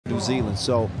Zealand.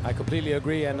 So I completely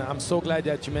agree, and I'm so glad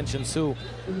that you mentioned Sue,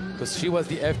 because she was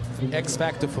the X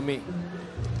factor for me.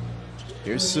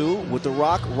 Here's Sue with the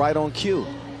rock right on cue.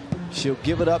 She'll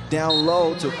give it up down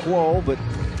low to Kuo, but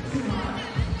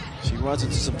she runs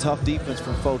into some tough defense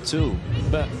from Fotu.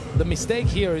 But the mistake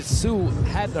here is Sue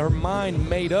had her mind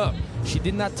made up. She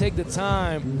did not take the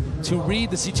time to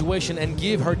read the situation and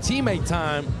give her teammate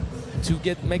time to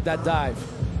make that dive.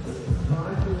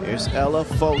 Here's Ella.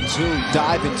 Fotu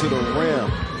diving to the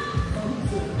rim.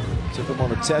 Took him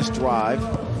on a test drive,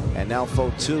 and now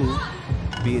Fotu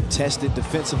being tested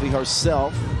defensively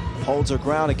herself. Holds her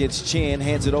ground against Chen,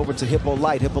 hands it over to Hippo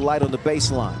Light. Hippo Light on the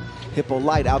baseline. Hippo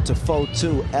Light out to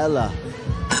Fotu. Ella,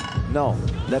 no,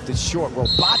 left it short.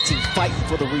 Robati fighting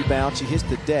for the rebound. She hits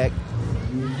the deck.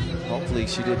 Hopefully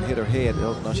she didn't hit her head.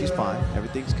 Oh, no, she's fine.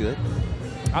 Everything's good.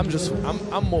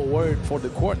 I'm more worried for the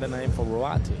court than I am for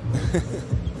Robati.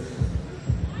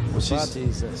 Well,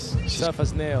 Robati's as tough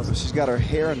as nails. She's got her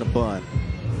hair in the bun.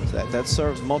 That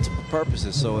serves multiple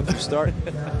purposes. So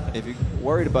if you're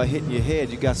worried about hitting your head,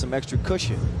 you got some extra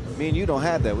cushion. Me and you don't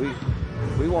have that.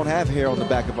 We won't have hair on the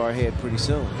back of our head pretty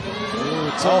soon.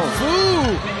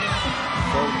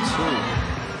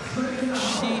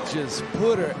 She just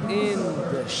put her in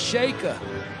the shaker.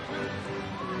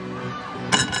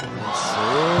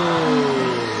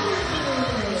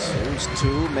 Sue's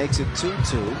 2 makes it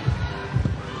 2-2.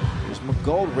 Here's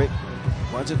McGoldrick,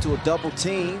 runs into a double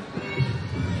team.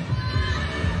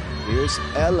 Here's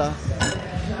Ella.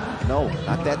 No,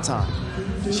 not that time.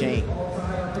 Chen.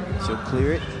 She'll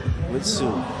clear it with Sue.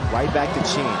 Right back to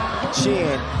Chen.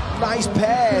 Chen, nice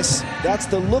pass. That's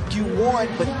the look you want,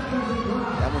 but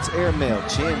that one's airmail.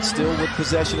 Chen still with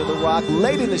possession of the rock.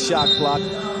 Late in the shot clock.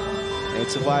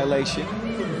 It's a violation.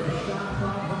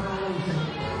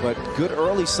 But good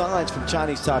early signs from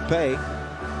Chinese Taipei.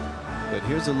 But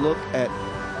here's a look at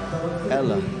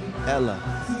Ella.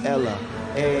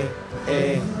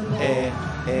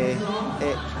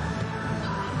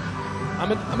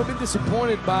 I'm a bit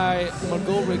disappointed by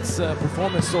McGoldrick's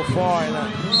performance so far, and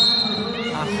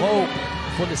I hope,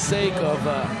 for the sake of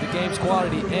the game's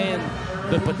quality and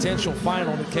the potential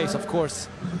final, in the case, of course,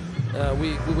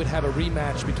 we would have a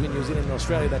rematch between New Zealand and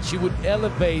Australia, that she would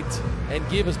elevate and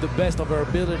give us the best of her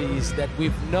abilities that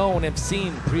we've known and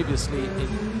seen previously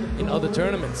in other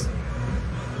tournaments.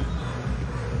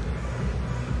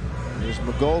 Here's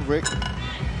McGoldrick.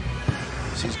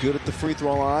 She's good at the free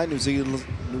throw line. New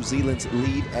Zealand's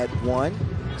lead at 1.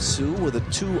 Sue with a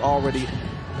 2 already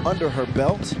under her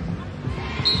belt.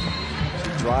 She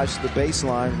drives to the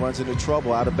baseline, runs into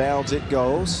trouble. Out of bounds it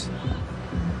goes.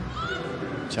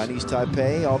 Chinese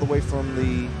Taipei all the way from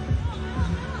the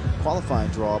qualifying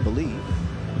draw, I believe.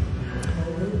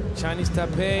 Chinese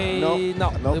Taipei,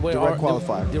 no, direct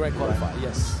qualifier. Direct qualifier, right.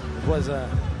 Yes. It was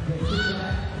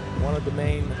one of the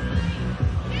main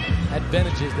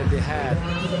advantages that they had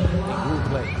in group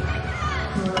play.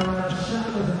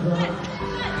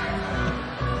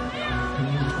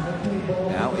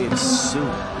 Now it's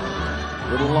Sue.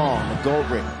 Little long,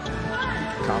 McGoldrick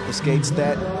confiscates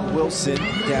that. Wilson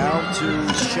down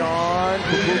to Sean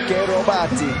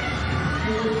Robati.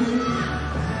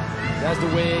 That's the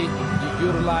way you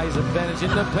utilize advantage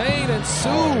in the paint, and Sue.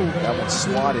 That one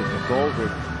swatted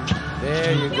McGoldrick.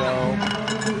 There you go.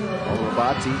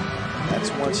 Robati, that's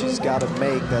one she's got to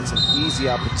make. That's an easy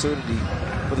opportunity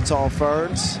for the Tall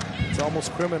Ferns. It's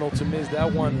almost criminal to miss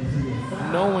that one,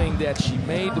 knowing that she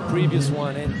made the previous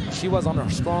one and she was on her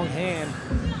strong hand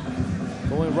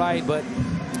going right, but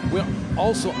we're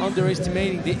also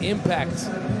underestimating the impact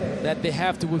that they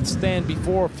have to withstand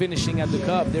before finishing at the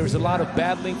cup. There's a lot of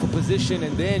battling for position,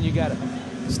 and then you got to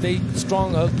stay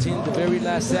strong until the very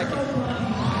last second.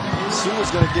 Sue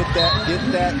is going to get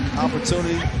that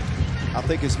opportunity, I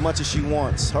think, as much as she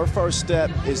wants. Her first step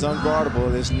is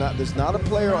unguardable. There's not a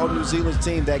player on New Zealand's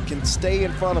team that can stay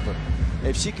in front of her.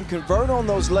 If she can convert on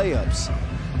those layups,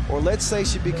 or let's say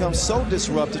she becomes so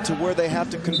disrupted to where they have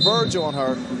to converge on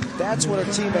her, that's when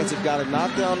her teammates have got to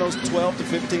knock down those 12 to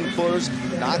 15 footers,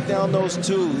 knock down those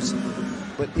 2s.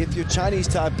 But if you're Chinese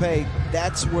Taipei,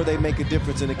 that's where they make a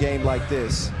difference in a game like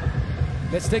this.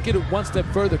 Let's take it one step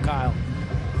further, Kyle.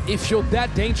 If you're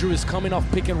that dangerous coming off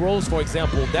pick and rolls, for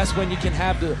example, that's when you can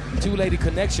have the two-lady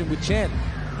connection with Chen.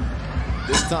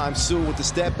 This time, Sue with the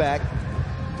step back.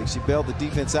 I think she bailed the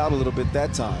defense out a little bit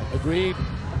that time. Agreed.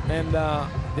 And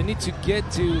they need to get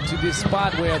to this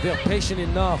spot where they're patient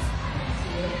enough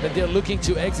that they're looking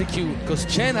to execute, because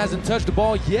Chen hasn't touched the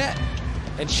ball yet,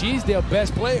 and she's their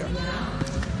best player.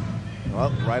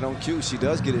 Well, right on cue, she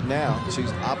does get it now.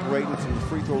 She's operating from the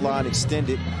free throw line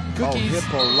extended. Cookies. Oh,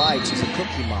 Hippo Light, she's a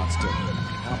cookie monster.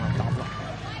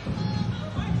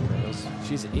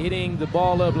 She's eating the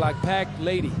ball up like packed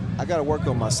lady. I got to work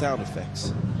on my sound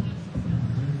effects.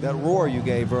 That roar you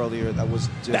gave earlier, that was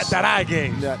just... That I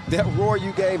gave. That roar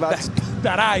you gave,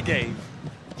 that I gave.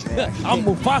 Man, I'm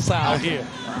Mufasa out here.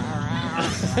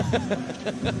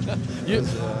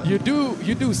 you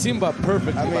do Simba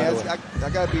perfectly. I mean, I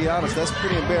gotta be honest. That's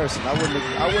pretty embarrassing. I wouldn't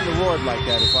have roared like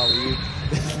that if I were you.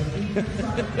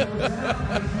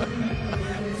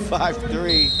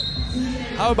 5-3.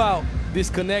 How about this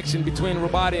connection between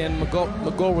Robati and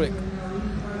McGolrick?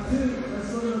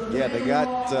 Yeah, they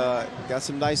got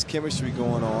some nice chemistry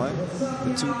going on.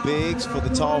 The two bigs for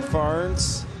the tall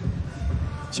ferns.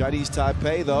 Chinese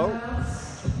Taipei, though,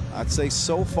 I'd say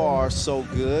so far so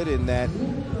good in that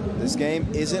this game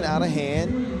isn't out of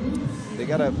hand. They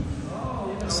got to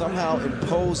somehow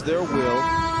impose their will.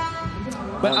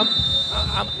 But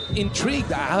I'm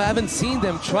intrigued. I haven't seen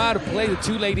them try to play the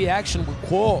two-lady action with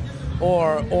Kuo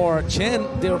or Chen.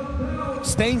 They're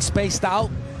staying spaced out.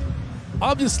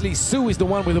 Obviously, Su is the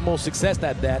one with the most success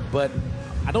at that, but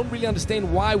I don't really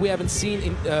understand why we haven't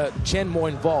seen Chen more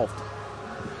involved.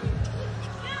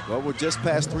 Well, we're just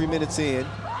past 3 minutes in.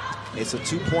 It's a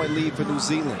 2-point lead for New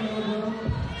Zealand.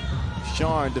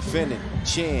 Sharn defending.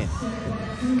 Chen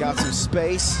got some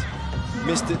space.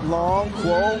 Missed it long.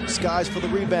 Kuo skies for the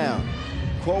rebound.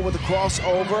 Kuo with a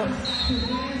crossover.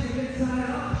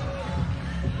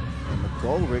 And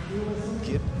McGolrick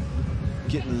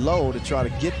getting low to try to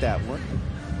get that one.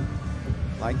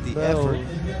 Like the effort.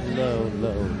 Low.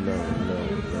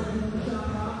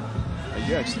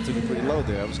 You actually took it pretty low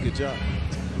there. That was a good job.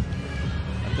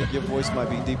 I think your voice might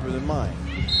be deeper than mine.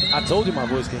 I told you my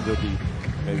voice can go deep.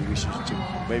 Maybe we should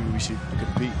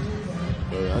compete.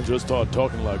 I just started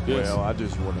talking like this. Well, I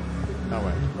just want to. All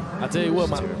right. I tell you what,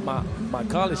 my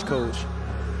college coach,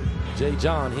 Jay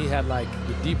John, he had like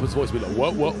the deepest voice. Be like,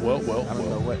 what? I don't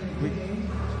know what.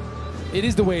 It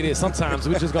is the way it is. Sometimes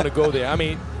we're just gonna go there. I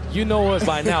mean, you know us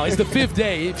by now. It's the 5th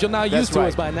day. If you're not used to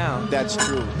us by now. That's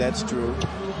true. That's true.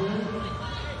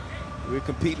 We're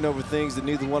competing over things that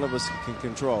neither one of us can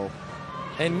control.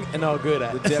 And all good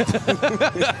at.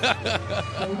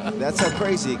 That's how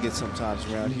crazy it gets sometimes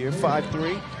around here.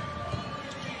 5-3.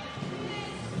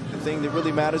 The thing that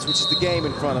really matters, which is the game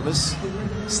in front of us.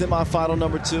 Semifinal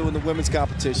number 2 in the women's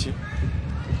competition.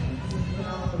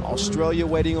 Australia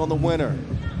waiting on the winner.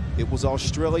 It was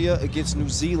Australia against New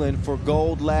Zealand for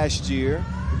gold last year.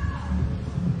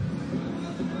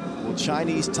 Will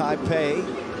Chinese Taipei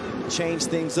change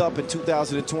things up in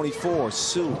 2024?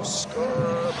 Su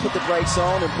put the brakes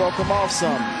on and broke them off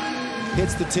some.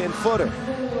 Hits the 10-footer.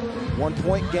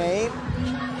 1-point game.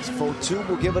 4-2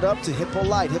 will give it up to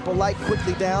Hippolyte. Hippolyte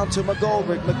quickly down to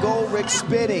McGolrick. McGolrick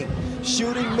spinning.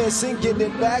 Shooting, missing, getting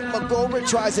it back. McGolrick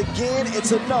tries again.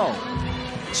 It's a no.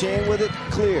 Chen with it,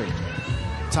 cleared.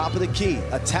 Top of the key.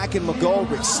 Attacking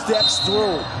McGolrick. Steps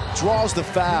through. Draws the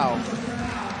foul.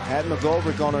 Had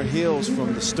McGolrick on her heels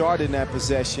from the start in that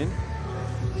possession.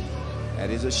 That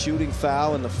is a shooting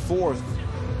foul in the 4th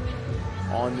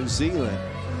on New Zealand.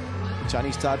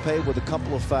 Chinese Taipei with a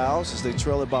couple of fouls as they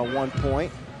trail it by 1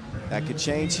 point. That could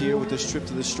change here with this trip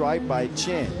to the stripe by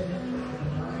Chen.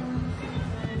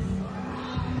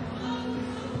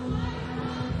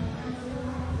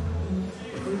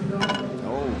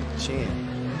 Oh, Chen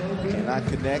cannot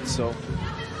connect, so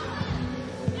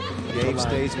game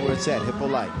stays where it's at.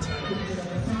 Hippolyte.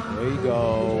 There you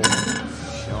go.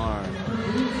 Sharn.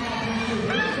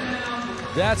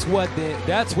 That's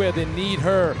where they need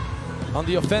her on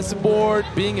the offensive board,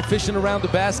 being efficient around the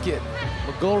basket.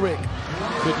 McGolrick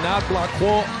could not block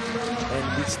Kuo,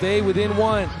 and we stay within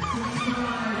 1.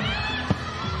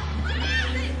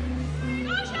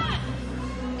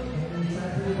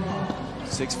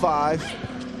 (6-5).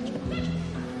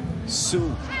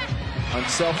 Su,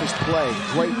 unselfish play,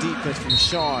 great defense from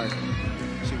Sharn.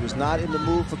 She was not in the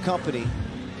mood for company.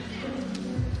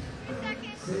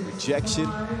 Rejection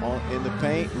in the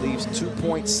paint leaves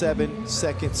 2.7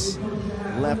 seconds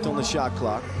left on the shot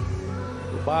clock.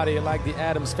 The body, like the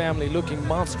Adams family, looking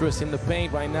monstrous in the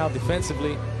paint right now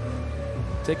defensively.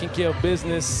 Taking care of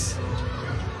business.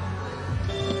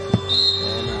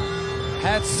 And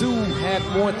had Su had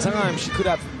more time, she could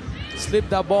have slipped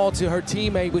that ball to her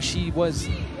teammate, but she was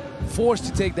forced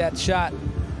to take that shot.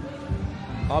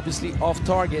 Obviously off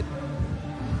target.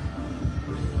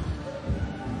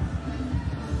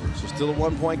 So still a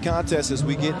 1-point contest as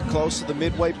we get close to the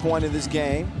midway point of this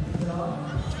game.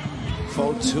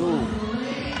 4-2.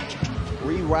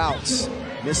 Reroutes.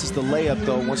 Misses the layup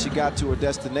though once she got to her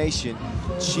destination.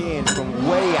 Chen from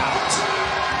way out.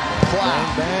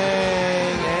 Bang,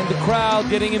 bang, and the crowd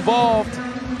getting involved.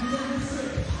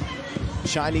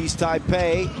 Chinese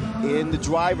Taipei in the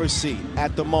driver's seat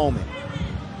at the moment.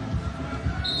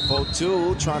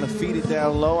 4-2 trying to feed it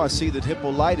down low. I see that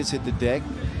Hippolytus hit the deck.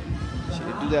 She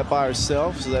didn't do that by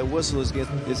herself, so that whistle is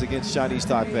against Chinese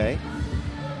Taipei.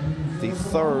 The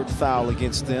third foul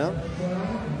against them.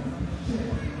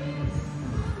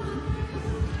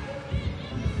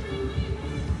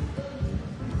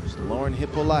 There's Lauren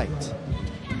Hippolyte.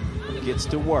 Gets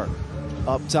to work.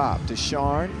 Up top to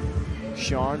Sharn.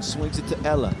 Sharn swings it to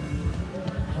Ella.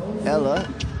 Ella,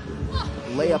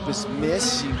 layup is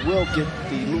missed. She will get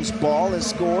the loose ball and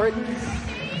score it.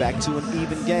 Back to an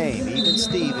even game. Even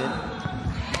Steven.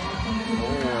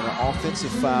 Oh, and an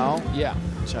offensive foul. Yeah.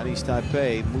 Chinese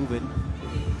Taipei moving.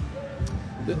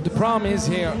 The problem is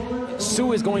here,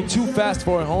 Su is going too fast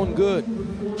for her own good.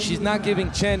 She's not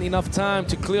giving Chen enough time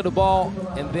to clear the ball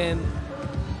and then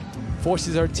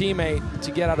forces her teammate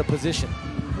to get out of position.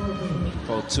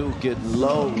 4-2 getting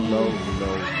low.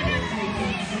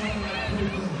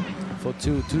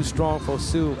 4-2, too strong for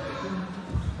Su.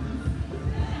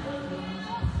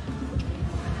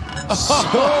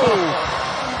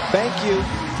 Thank you.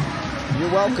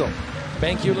 You're welcome.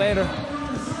 Thank you later.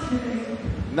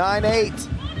 9-8.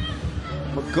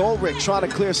 McGoldrick trying to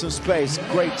clear some space.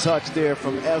 Great touch there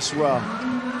from Esra.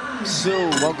 Su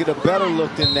won't get a better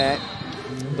look than that.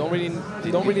 Don't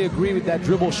really agree with that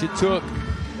dribble she took.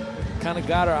 Kind of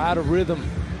got her out of rhythm.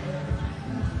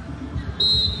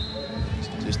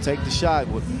 Just take the shot.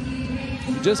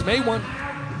 You just made one.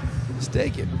 Just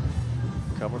take it.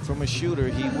 Coming from a shooter,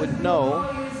 he would know.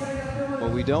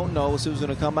 What we don't know is who's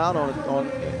going to come out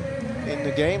in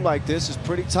the game like this. Is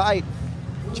pretty tight.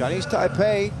 Chinese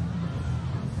Taipei,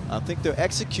 I think they're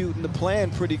executing the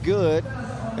plan pretty good.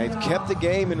 They've kept the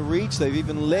game in reach. They've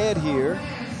even led here.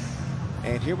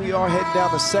 And here we are heading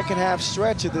down the second half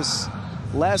stretch of this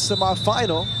last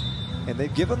semifinal. And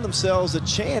they've given themselves a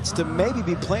chance to maybe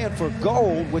be playing for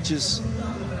gold, which is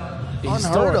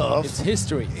unheard of. It's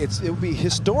history. It would be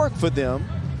historic for them.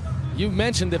 You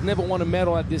mentioned they've never won a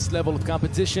medal at this level of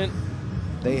competition.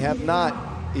 They have not,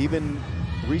 even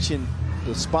reaching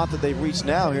the spot that they've reached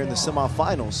now here in the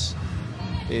semifinals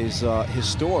is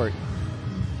historic.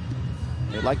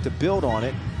 They like to build on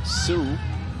it. Su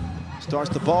starts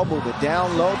the ball movement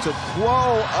down low to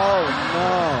Kuo. Oh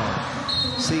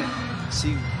no!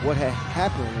 See what had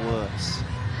happened was.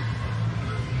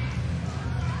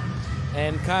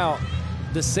 And Kyle,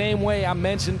 the same way I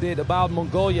mentioned it about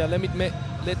Mongolia,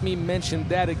 let me mention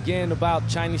that again about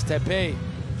Chinese Taipei.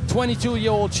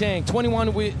 22-year-old Chang,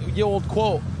 21-year-old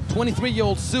Kuo,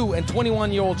 23-year-old Su, and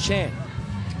 21-year-old Chan.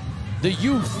 The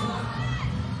youth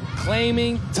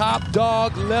claiming top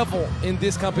dog level in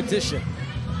this competition.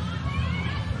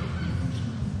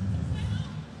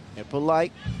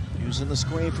 Hippolyte using the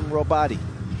screen from Robati.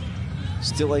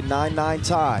 Still a 9-9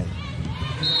 tie.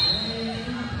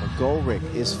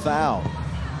 McGoldrick is fouled.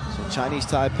 So Chinese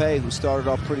Taipei, who started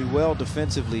off pretty well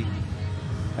defensively,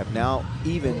 have now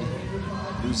even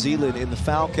New Zealand in the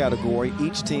foul category.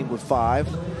 Each team with 5.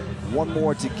 One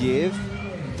more to give.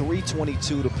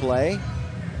 3:22 to play.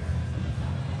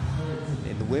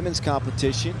 In the women's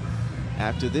competition,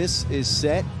 after this is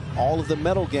set, all of the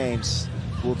medal games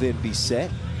will then be set.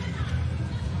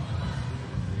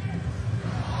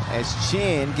 As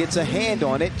Chen gets a hand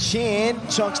on it, Chen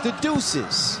chunks the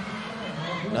deuces.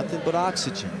 Nothing but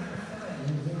oxygen.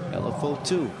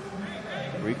 LFO2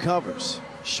 recovers.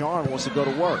 Sharn wants to go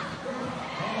to work.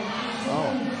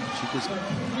 Oh, she just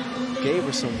gave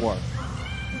her some work.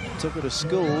 Took her to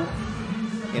school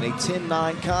in a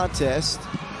 10-9 contest.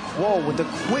 Whoa, with a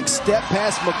quick step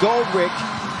past McGoldrick.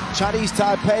 Chinese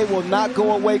Taipei will not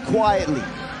go away quietly.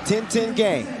 10-10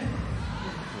 game.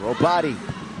 Robati,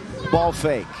 ball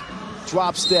fake,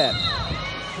 drop step,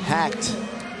 hacked.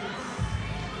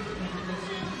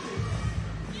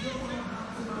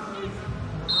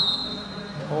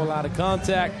 Whole lot of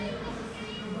contact,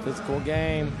 physical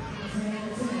game.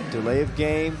 Delay of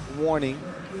game warning.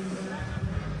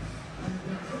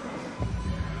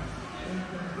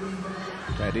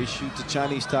 That issue to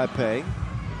Chinese Taipei.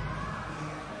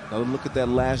 Another look at that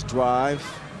last drive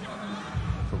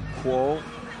from Kuo.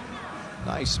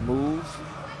 Nice move.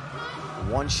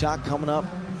 One shot coming up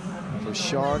for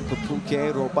Sharn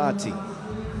Papuke Robati.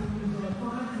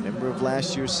 Member of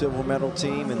last year's silver medal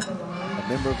team and a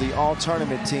member of the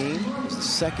all-tournament team. Is the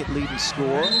second leading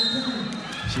scorer.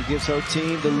 She gives her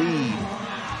team the lead.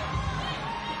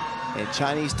 And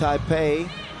Chinese Taipei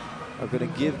are going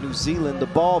to give New Zealand the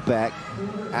ball back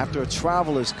after a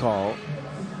travel is called.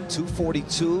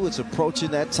 2:42, it's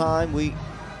approaching that time we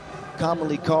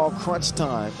commonly call crunch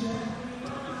time.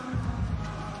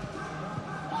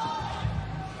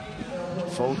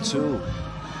 4-2.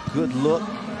 Good look.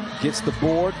 Gets the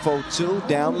board. 4-2.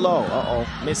 Down low. Uh-oh.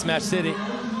 Mismatch city.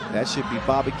 That should be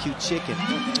barbecue chicken.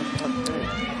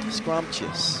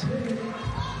 Scrumptious.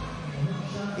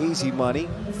 Easy money.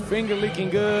 Finger licking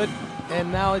good.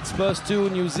 And now it's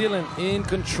 +2. New Zealand in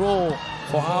control.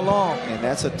 For how long? And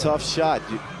that's a tough shot.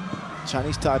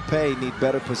 Chinese Taipei need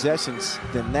better possessions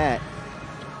than that.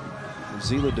 New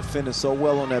Zealand defending so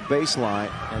well on that baseline.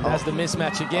 And that's the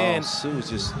mismatch again. Su's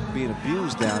just being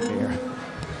abused down there.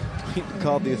 We need to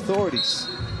call the authorities.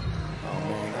 Oh,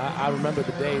 man. I remember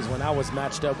the days when I was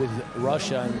matched up with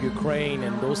Russia and Ukraine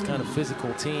and those kind of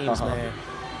physical teams, man.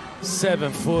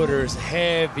 7-footers,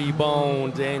 heavy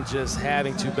boned, and just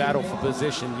having to battle for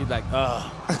position. You're like,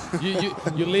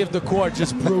 you leave the court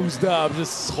just bruised up,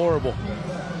 just horrible.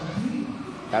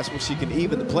 That's when she can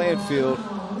even the playing field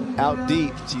out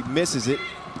deep. She misses it.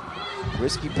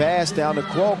 Risky pass down to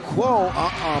Quo.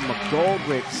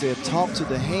 McGoldrick said talk to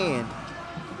the hand.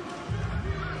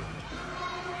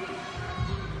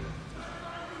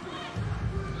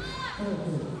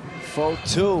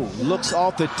 Four-2 looks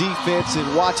off the defense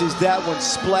and watches that one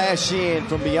splash in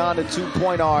from beyond the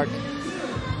 2-point arc.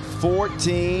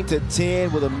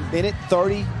 14-10 with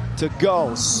 1:30 to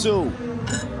go. Su.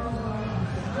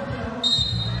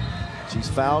 She's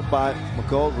fouled by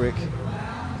McGoldrick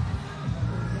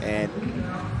and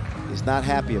is not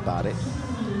happy about it.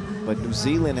 But New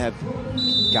Zealand have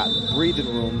gotten breathing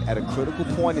room at a critical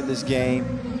point in this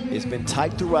game. It's been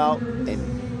tight throughout,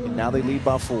 and now they lead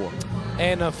by 4.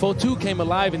 And 4-2 came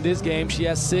alive in this game. She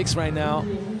has 6 right now.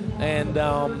 And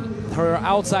her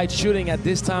outside shooting at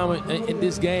this time in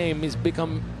this game is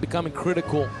becoming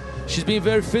critical. She's being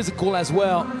very physical as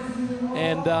well.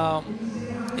 And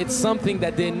it's something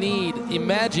that they need.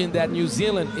 Imagine that New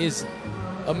Zealand is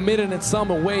a minute and some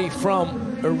away from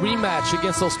a rematch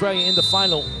against Australia in the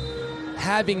final,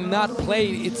 having not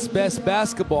played its best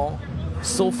basketball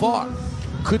so far.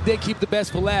 Could they keep the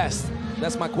best for last?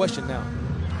 That's my question now.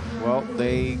 Well,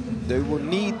 they will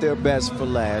need their best for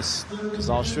last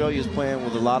because Australia is playing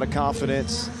with a lot of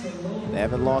confidence. They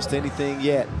haven't lost anything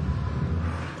yet.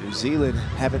 New Zealand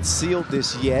haven't sealed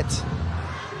this yet.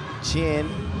 Chen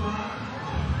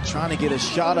trying to get a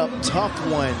shot up, tough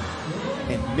one,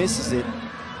 and misses it.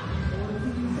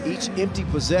 Each empty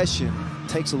possession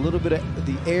takes a little bit of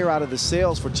the air out of the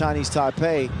sails for Chinese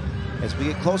Taipei. As we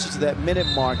get closer to that minute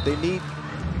mark, they need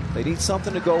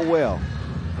something to go well.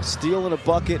 A steal and a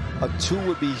bucket, a 2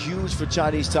 would be huge for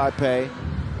Chinese Taipei.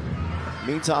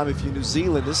 Meantime, if you're New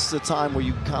Zealand, this is a time where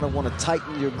you kind of want to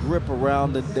tighten your grip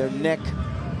around their neck.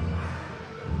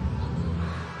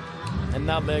 And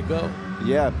not let go.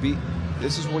 Yeah,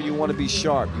 this is where you want to be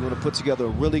sharp. You want to put together a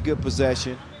really good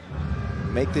possession.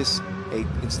 Make this,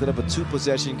 instead of a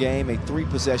 2-possession game, a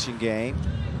 3-possession game.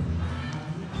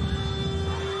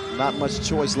 Not much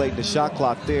choice late in the shot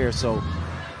clock there, so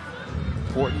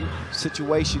important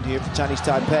situation here for Chinese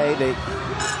Taipei. They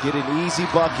get an easy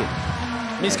bucket.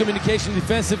 Miscommunication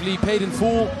defensively, paid in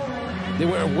full. They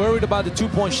were worried about the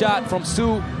 2-point shot from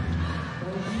Su.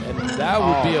 And that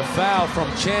would be a foul from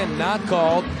Chen, not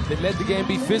called. They let the game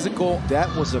be physical.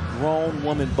 That was a grown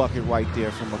woman bucket right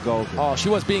there from McGoldrick. Oh, she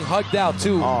was being hugged out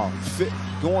too. Oh,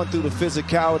 going through the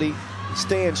physicality,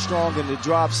 staying strong in the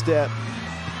drop step.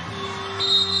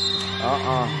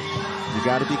 You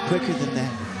got to be quicker than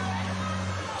that.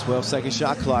 12-second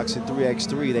shot clocks in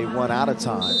 3x3. They run out of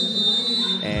time.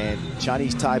 And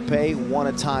Chinese Taipei want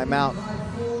a timeout.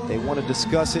 They want to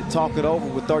discuss it, talk it over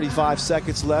with 35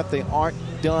 seconds left. They aren't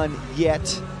done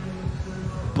yet,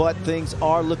 but things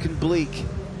are looking bleak.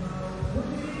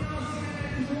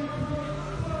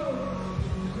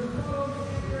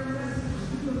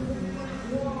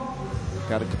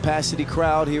 Got a capacity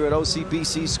crowd here at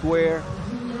OCBC Square.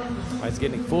 It's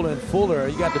getting fuller and fuller.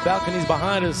 You got the balconies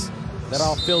behind us that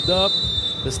are filled up.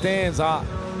 The stands are,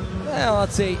 well,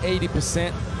 I'd say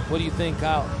 80%. What do you think,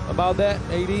 Kyle? About that,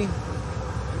 80?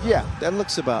 Yeah, that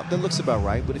looks about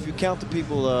right. But if you count the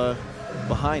people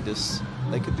behind us,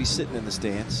 they could be sitting in the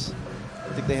stands.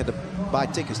 I think they had to buy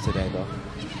tickets today, though.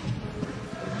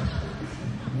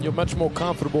 You're much more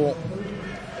comfortable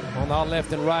on our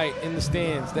left and right in the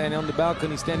stands than on the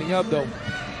balcony standing up, though.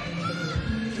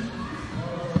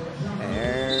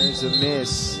 There's a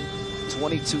miss.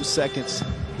 22 seconds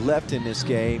left in this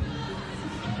game.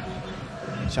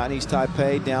 Chinese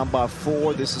Taipei down by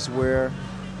 4. This is where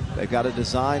they've got to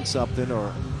design something,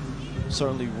 or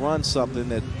certainly run something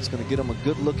that's going to get them a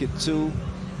good look at 2.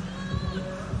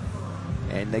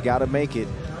 And they got to make it.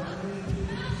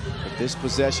 But this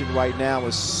possession right now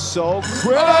is so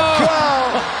critical.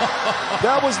 Oh!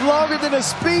 That was longer than a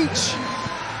speech.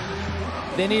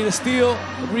 They need a steal,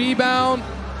 rebound.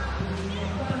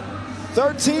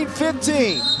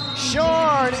 13-15.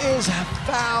 Sharn is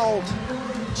fouled.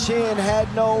 Chen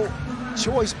had no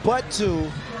choice but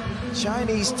to.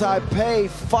 Chinese Taipei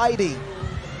fighting,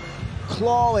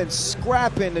 clawing,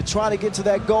 scrapping to try to get to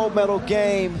that gold medal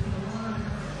game.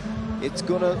 It's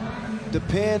gonna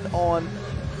depend on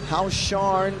how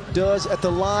Sharn does at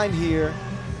the line here.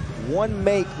 One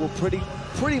make will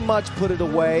pretty much put it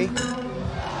away.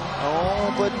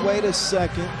 Oh, but wait a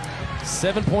second.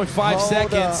 7.5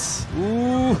 seconds.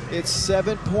 Ooh, it's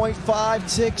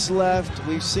 7.5 ticks left.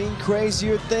 We've seen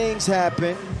crazier things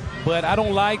happen. But I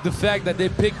don't like the fact that they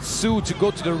picked Su to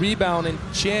go to the rebound and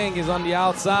Chang is on the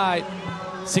outside.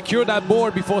 Secure that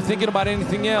board before thinking about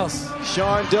anything else.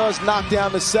 Sharn does knock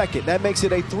down the second. That makes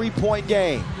it a 3-point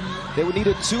game. They would need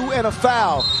a 2 and a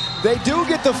foul. They do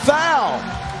get the foul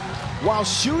while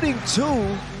shooting 2.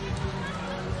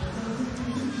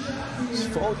 It's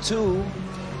 4-2.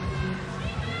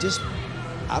 Just,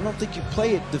 I don't think you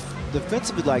play it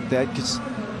defensively like that, because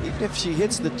even if she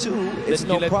hits the 2, it's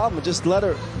no problem. Just let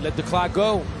the clock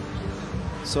go.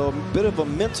 So a bit of a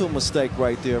mental mistake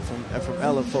right there from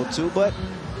LFO2, but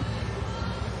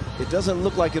it doesn't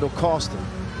look like it'll cost them.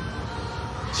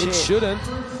 It shouldn't.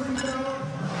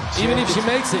 Even if she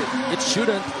makes it, it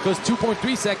shouldn't, because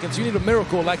 2.3 seconds, you need a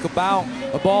miracle, like a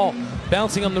ball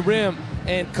bouncing on the rim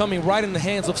and coming right in the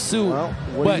hands of Su. Well,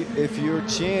 but if you're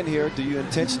Chen here, do you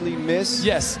intentionally miss?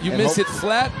 Yes, you miss it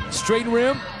flat, straight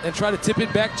rim, and try to tip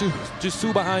it back to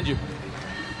Su behind you.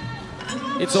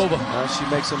 It's over. Now she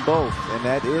makes them both, and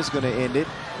that is going to end it.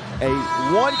 A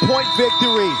 1-point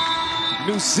victory.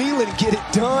 New Zealand get it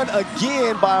done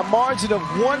again by a margin of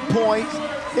 1 point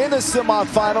in the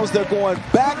semifinals. They're going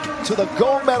back to the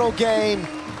gold medal game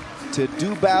to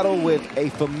do battle with a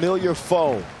familiar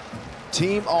foe,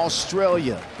 Team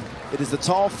Australia. It is the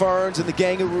Tall Ferns and the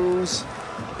Kangaroos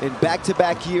in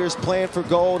back-to-back years playing for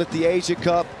gold at the Asia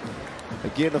Cup.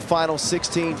 Again, the final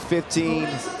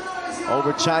 16-15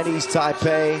 over Chinese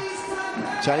Taipei.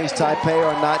 Chinese Taipei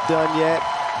are not done yet.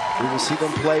 We will see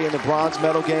them play in the bronze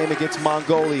medal game against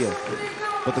Mongolia.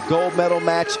 But the gold medal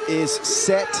match is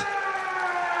set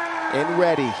and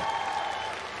ready.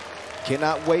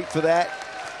 Cannot wait for that.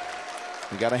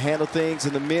 We got to handle things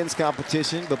in the men's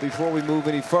competition. But before we move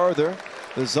any further,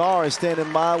 the Czar is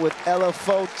standing by with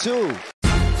LFO2.